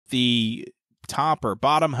the top or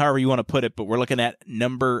bottom, however you want to put it, but we're looking at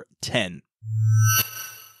number 10.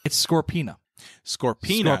 It's Scorpina.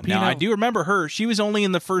 Scorpina. Now, I do remember her. She was only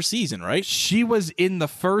in the first season, right? She was in the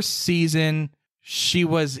first season. She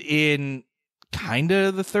was in kind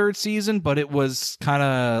of the third season, but it was kind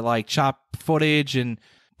of like chopped footage.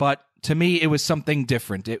 But to me, it was something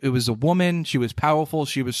different. It was a woman. She was powerful.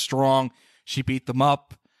 She was strong. She beat them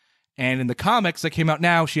up. And in the comics that came out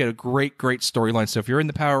now, she had a great, great storyline. So if you're in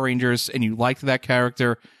the Power Rangers and you liked that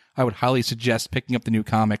character, I would highly suggest picking up the new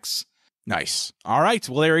comics. Nice. All right.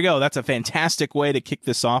 Well, there we go. That's a fantastic way to kick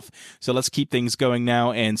this off. So let's keep things going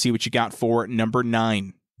now and see what you got for number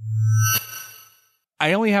 9.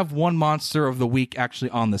 I only have one monster of the week actually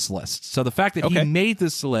on this list. So the fact that he made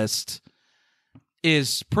this list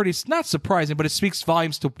is pretty, not surprising, but it speaks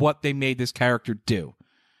volumes to what they made this character do.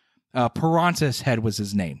 Piranha's Head was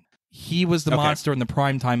his name. He was the monster in the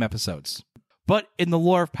primetime episodes. But in the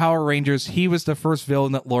lore of Power Rangers, he was the first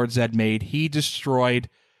villain that Lord Zed made. He destroyed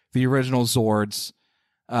the original Zords.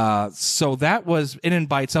 So that was, in and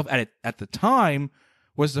by itself, at the time,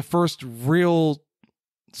 was the first real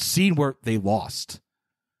scene where they lost.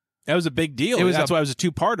 That was a big deal. That's why it was a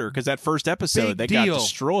two-parter, because that first episode, they got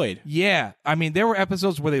destroyed. Yeah. I mean, there were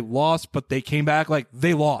episodes where they lost, but they came back like,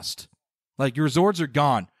 they lost. Like, your Zords are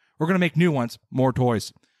gone. We're going to make new ones. More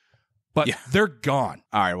toys. But they're gone.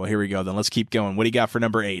 All right, well, here we go then. Let's keep going. What do you got for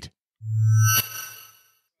number 8?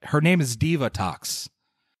 Her name is Divatox.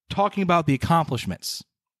 Talking about the accomplishments.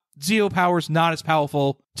 Zeo Power's not as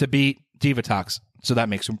powerful to beat Divatox, so that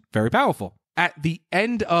makes him very powerful. At the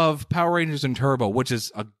end of Power Rangers and Turbo, which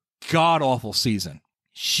is a god-awful season,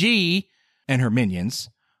 she and her minions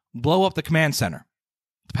blow up the command center,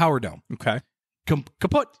 the power dome. Okay.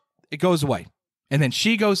 Kaput. It goes away. And then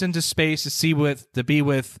she goes into space to be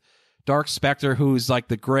with Dark Spectre, who's like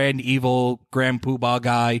the grand evil Grand Poobah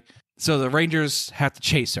guy. So the Rangers have to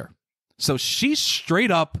chase her. So she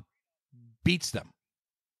straight up beats them.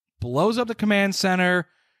 Blows up the command center.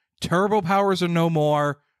 Turbo powers are no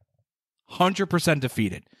more. 100%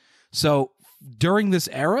 defeated. So during this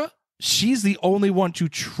era, she's the only one to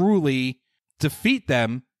truly defeat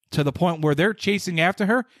them to the point where they're chasing after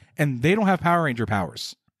her and they don't have Power Ranger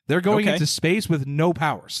powers. They're going into space with no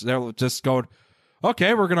powers. They're just going,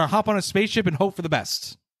 okay, we're going to hop on a spaceship and hope for the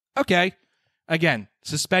best. Okay. Again,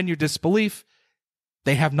 suspend your disbelief.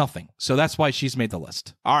 They have nothing. So that's why she's made the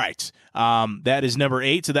list. All right. That is number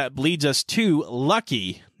 8. So that bleeds us to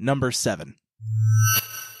Lucky, number 7.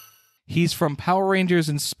 He's from Power Rangers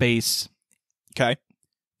in Space. Okay.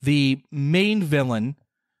 The main villain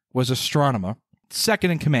was Astronomer.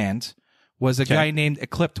 Second in command was a guy named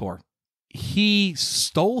Ecliptor. He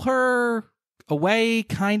stole her away,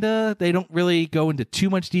 kind of. They don't really go into too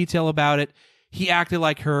much detail about it. He acted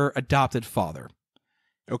like her adopted father.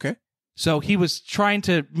 Okay. So he was trying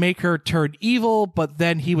to make her turn evil, but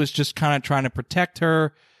then he was just kind of trying to protect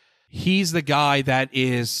her. He's the guy that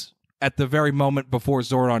is, at the very moment before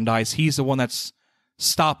Zordon dies, he's the one that's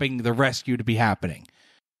stopping the rescue to be happening.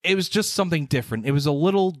 It was just something different. It was a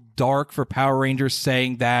little dark for Power Rangers,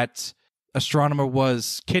 saying that Astronomer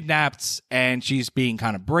was kidnapped and she's being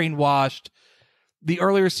kind of brainwashed. The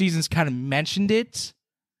earlier seasons kind of mentioned it,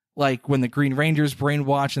 like when the Green Ranger's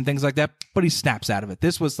brainwashed and things like that, but he snaps out of it.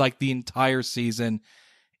 This was like the entire season.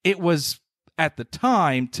 It was, at the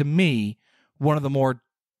time, to me, one of the more,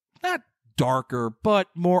 not darker, but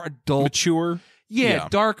more adult. Mature? Yeah,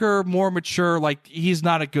 darker, more mature. Like, he's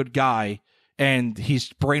not a good guy, and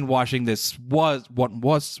he's brainwashing this once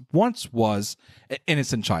was an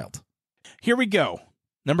innocent child. Here we go.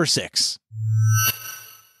 Number 6.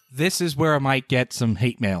 This is where I might get some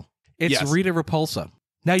hate mail. It's Rita Repulsa.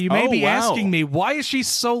 Now, you may be asking me, why is she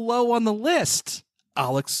so low on the list?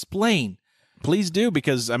 I'll explain. Please do,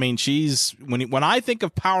 because, I mean, she's... When I think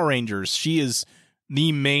of Power Rangers, she is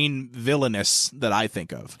the main villainess that I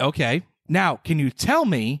think of. Okay. Now, can you tell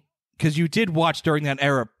me, because you did watch during that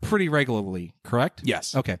era pretty regularly, correct?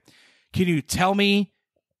 Yes. Okay. Can you tell me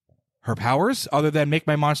her powers, other than make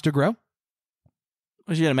my monster grow?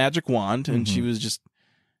 Well, she had a magic wand, and she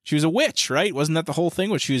was a witch, right? Wasn't that the whole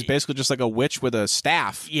thing? She was basically just like a witch with a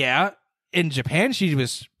staff. Yeah. In Japan, she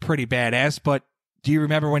was pretty badass, but do you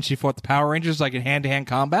remember when she fought the Power Rangers, like in hand-to-hand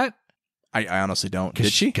combat? I honestly don't.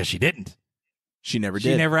 Did she? Because she didn't. She never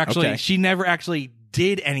did. She never actually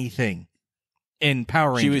did anything in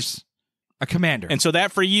Power Rangers. She was a commander. And so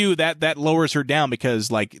that, for you, that lowers her down,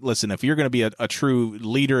 because, like, listen, if you're going to be a true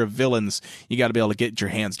leader of villains, you got to be able to get your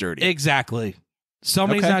hands dirty. Exactly.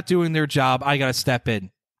 Somebody's not doing their job. I got to step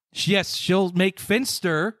in. Yes, she'll make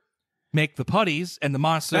Finster make the putties and the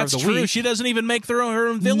monster That's of the true. week. She doesn't even make her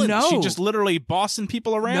own villain. No. She just literally bossing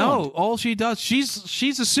people around. No, all she does,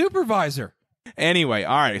 she's a supervisor. Anyway,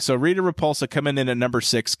 all right. So Rita Repulsa coming in at number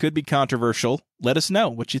 6 could be controversial. Let us know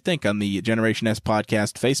what you think on the Generation S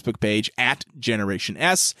podcast Facebook page at Generation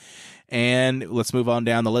S. And let's move on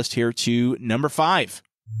down the list here to number 5.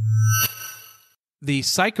 The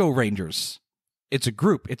Psycho Rangers. It's a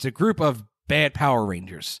group. It's a group of bad Power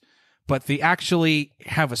Rangers, but they actually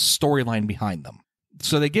have a storyline behind them.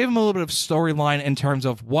 So they give them a little bit of storyline in terms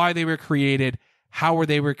of why they were created, how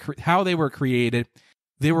they were created.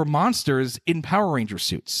 They were monsters in Power Ranger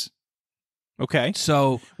suits. Okay.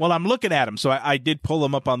 So, well, I'm looking at them. So I did pull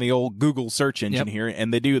them up on the old Google search engine here,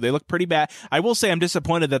 and they look pretty bad. I will say I'm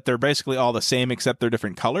disappointed that they're basically all the same except they're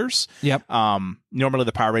different colors. Yep. Normally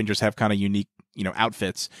the Power Rangers have kind of unique,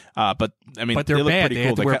 outfits. But I mean, but they're they look bad. pretty They cool.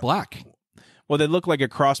 have to wear black. Well, they look like a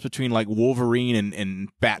cross between like Wolverine and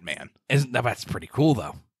Batman. That's pretty cool,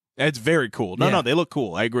 though. It's very cool. No, they look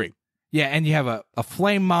cool. I agree. Yeah, and you have a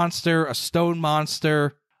flame monster, a stone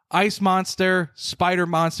monster, ice monster, spider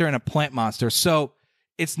monster, and a plant monster. So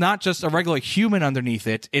it's not just a regular human underneath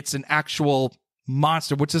it. It's an actual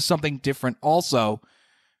monster, which is something different also,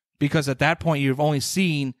 because at that point you've only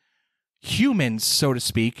seen humans, so to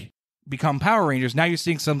speak, become Power Rangers. Now you're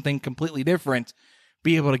seeing something completely different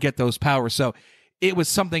be able to get those powers. So it was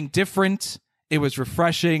something different. It was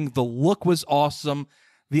refreshing. The look was awesome.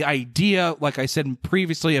 The idea, like I said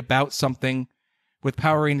previously, about something with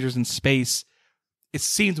Power Rangers in space, it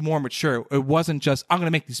seemed more mature. It wasn't just, I'm going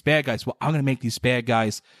to make these bad guys. Well, I'm going to make these bad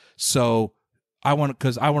guys so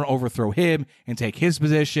because I want to overthrow him and take his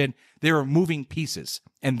position. They were moving pieces.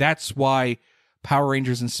 And that's why Power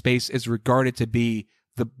Rangers in Space is regarded to be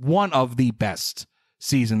one of the best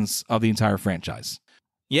seasons of the entire franchise.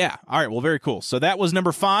 Yeah. All right. Well, very cool. So that was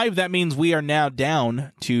number 5. That means we are now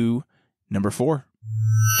down to number 4.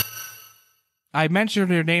 I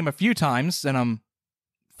mentioned her name a few times, and I'm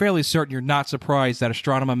fairly certain you're not surprised that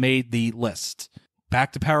Astronema made the list.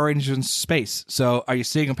 Back to Power Rangers in Space. So are you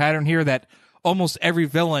seeing a pattern here that almost every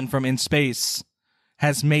villain from In Space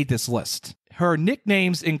has made this list? Her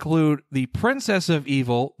nicknames include the Princess of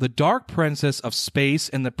Evil, the Dark Princess of Space,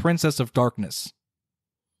 and the Princess of Darkness.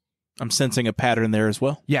 I'm sensing a pattern there as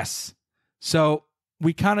well. Yes. So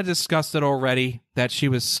we kind of discussed it already, that she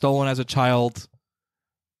was stolen as a child,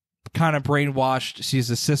 kind of brainwashed. She's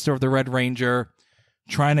the sister of the Red Ranger,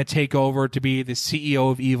 trying to take over to be the CEO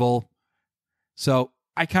of evil. So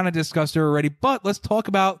I kind of discussed her already, but let's talk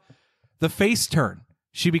about the face turn.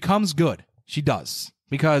 She becomes good. She does.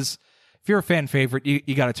 Because if you're a fan favorite,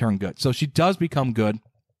 you got to turn good. So she does become good.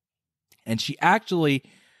 And she actually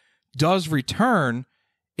does return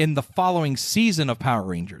in the following season of Power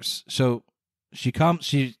Rangers. So she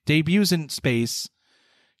debuts in Space.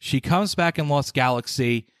 She comes back in Lost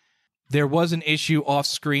Galaxy. There was an issue off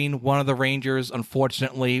screen. One of the Rangers,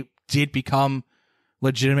 unfortunately, did become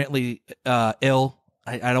legitimately ill.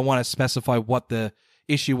 I don't want to specify what the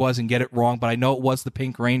issue was and get it wrong, but I know it was the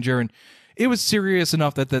Pink Ranger, and it was serious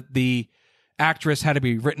enough that the actress had to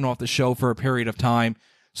be written off the show for a period of time.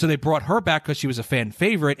 So they brought her back because she was a fan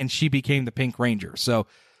favorite, and she became the Pink Ranger. So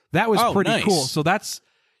that was pretty nice. cool. So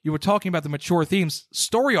you were talking about the mature themes.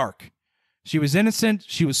 Story arc. She was innocent.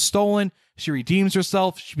 She was stolen. She redeems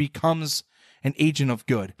herself. She becomes an agent of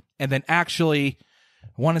good. And then actually,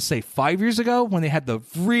 I want to say 5 years ago, when they had the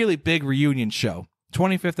really big reunion show,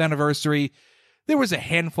 25th anniversary, there was a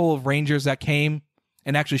handful of Rangers that came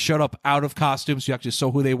and actually showed up out of costumes. You actually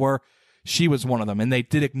saw who they were. She was one of them, and they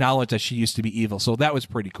did acknowledge that she used to be evil. So that was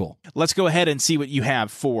pretty cool. Let's go ahead and see what you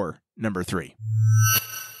have for number 3.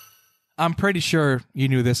 I'm pretty sure you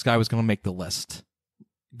knew this guy was going to make the list.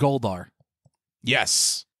 Goldar.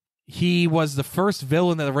 Yes. He was the first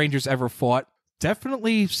villain that the Rangers ever fought.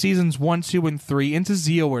 Definitely seasons 1, 2, and 3, into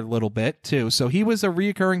Zeo a little bit, too. So he was a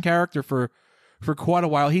reoccurring character for quite a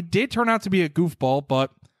while. He did turn out to be a goofball,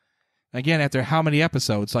 but again, after how many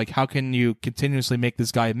episodes? Like, how can you continuously make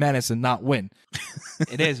this guy a menace and not win?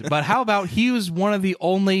 It is. But how about he was one of the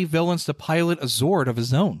only villains to pilot a Zord of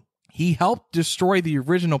his own? He helped destroy the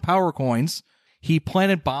original power coins. He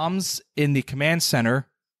planted bombs in the command center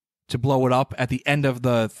to blow it up at the end of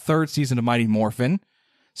the 3rd season of Mighty Morphin.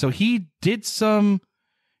 So he did some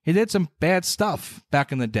bad stuff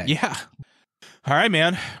back in the day. Yeah. All right,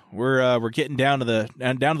 man. We're getting down to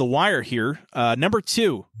the wire here. Number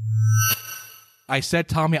 2. I said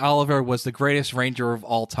Tommy Oliver was the greatest Ranger of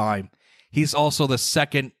all time. He's also the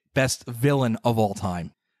second best villain of all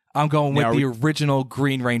time. I'm going with the original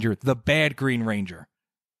Green Ranger, the bad Green Ranger,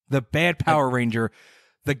 the bad Power Ranger,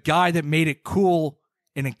 the guy that made it cool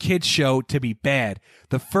in a kid's show to be bad.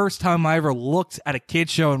 The first time I ever looked at a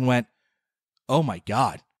kid's show and went, oh my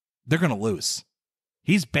God, they're going to lose.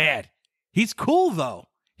 He's bad. He's cool, though.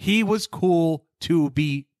 He was cool to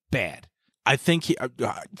be bad. I think he,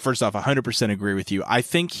 first off, 100% agree with you. I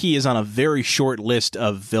think he is on a very short list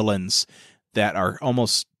of villains that are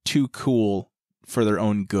almost too cool for their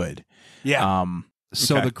own good. Yeah.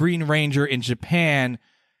 So the Green Ranger in Japan,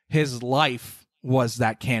 his life was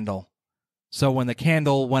that candle. So when the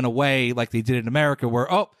candle went away, like they did in America, where,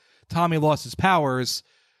 Tommy lost his powers,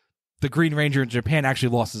 the Green Ranger in Japan actually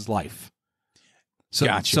lost his life. So,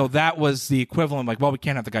 Gotcha. So that was the equivalent, like, well, we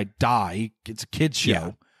can't have the guy die. It's a kid's show.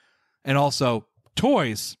 Yeah. And also,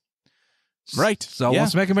 toys. Right. So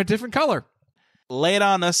let's make him a different color. Lay it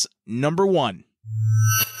on us. Number 1.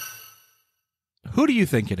 Who do you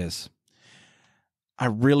think it is? I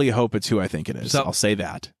really hope it's who I think it is. So- I'll say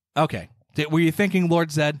that. Okay. Were you thinking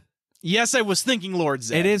Lord Zed? Yes, I was thinking Lord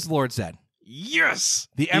Zed. It is Lord Zed. Yes.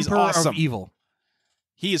 The He's Emperor awesome. of Evil.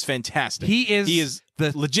 He is fantastic. He is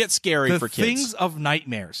the legit scary for kids. Things of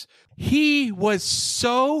nightmares. He was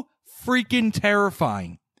so freaking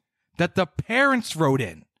terrifying that the parents wrote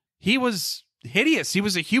in. He was hideous. He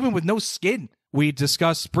was a human with no skin. We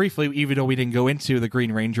discussed briefly, even though we didn't go into the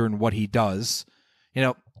Green Ranger and what he does. You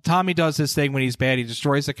know, Tommy does his thing when he's bad. He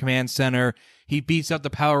destroys the command center. He beats up the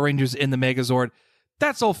Power Rangers in the Megazord.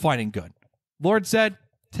 That's all fine and good. Lord Zed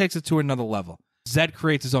takes it to another level. Zed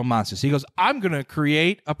creates his own monsters. He goes, I'm going to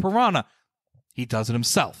create a piranha. He does it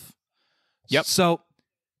himself. Yep. So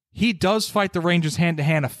he does fight the Rangers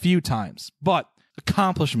hand-to-hand a few times, but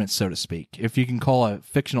accomplishments, so to speak, if you can call a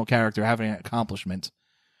fictional character having an accomplishment,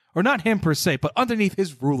 or not him per se, but underneath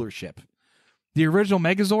his rulership. The original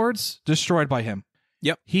Megazords, destroyed by him.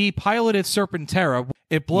 Yep. He piloted Serpentera.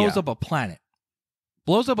 It blows up a planet.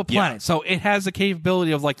 So it has the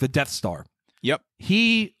capability of like the Death Star. Yep.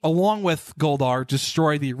 He, along with Goldar,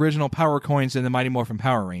 destroyed the original Power Coins in the Mighty Morphin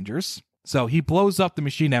Power Rangers. So he blows up the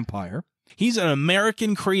Machine Empire. He's an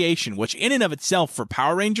American creation, which in and of itself for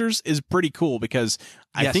Power Rangers is pretty cool because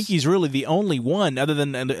I think he's really the only one, other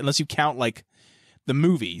than, unless you count like the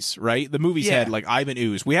movies, right? The movies had like Ivan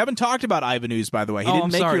Ooze. We haven't talked about Ivan Ooze, by the way. He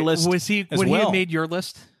didn't make your list. Would he have made your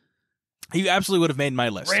list? He absolutely would have made my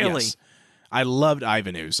list. Really? Yes. I loved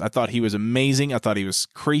Ivan Ooze. I thought he was amazing. I thought he was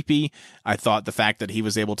creepy. I thought the fact that he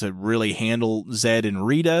was able to really handle Zed and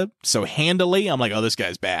Rita so handily, I'm like, oh, this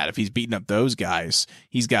guy's bad. If he's beating up those guys,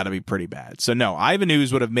 he's got to be pretty bad. So no, Ivan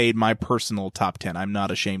Ooze would have made my personal top 10. I'm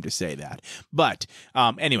not ashamed to say that. But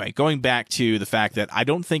anyway, going back to the fact that I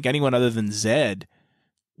don't think anyone other than Zed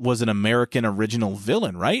was an American original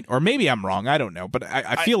villain, right? Or maybe I'm wrong. I don't know. But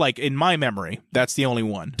I feel like in my memory, that's the only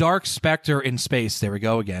one. Dark Spectre in space, there we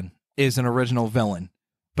go again, is an original villain,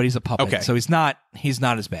 but he's a puppet. Okay. So he's not as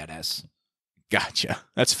badass. Gotcha.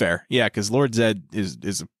 That's fair. Yeah, because Lord Zed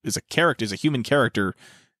is a character, is a human character,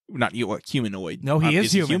 not humanoid. No, he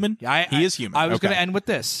is human. He is human. I was going to end with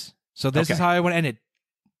this. So this is how I want to end it.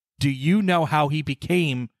 Do you know how he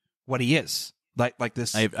became what he is? Like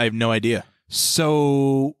this? I have no idea.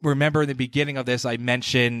 So remember in the beginning of this, I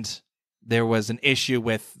mentioned there was an issue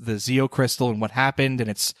with the Zeo Crystal and what happened, and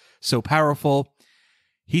it's so powerful.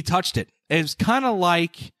 He touched it. It was kind of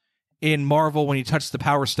like in Marvel when you touch the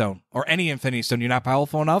Power Stone or any Infinity Stone, you're not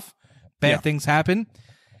powerful enough. Bad things happen.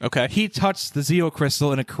 Okay. He touched the Zeo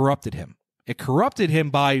Crystal and it corrupted him. It corrupted him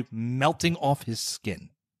by melting off his skin.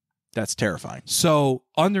 That's terrifying. So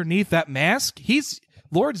underneath that mask,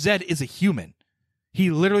 Lord Zed is a human. He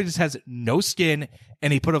literally just has no skin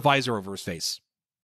and he put a visor over his face.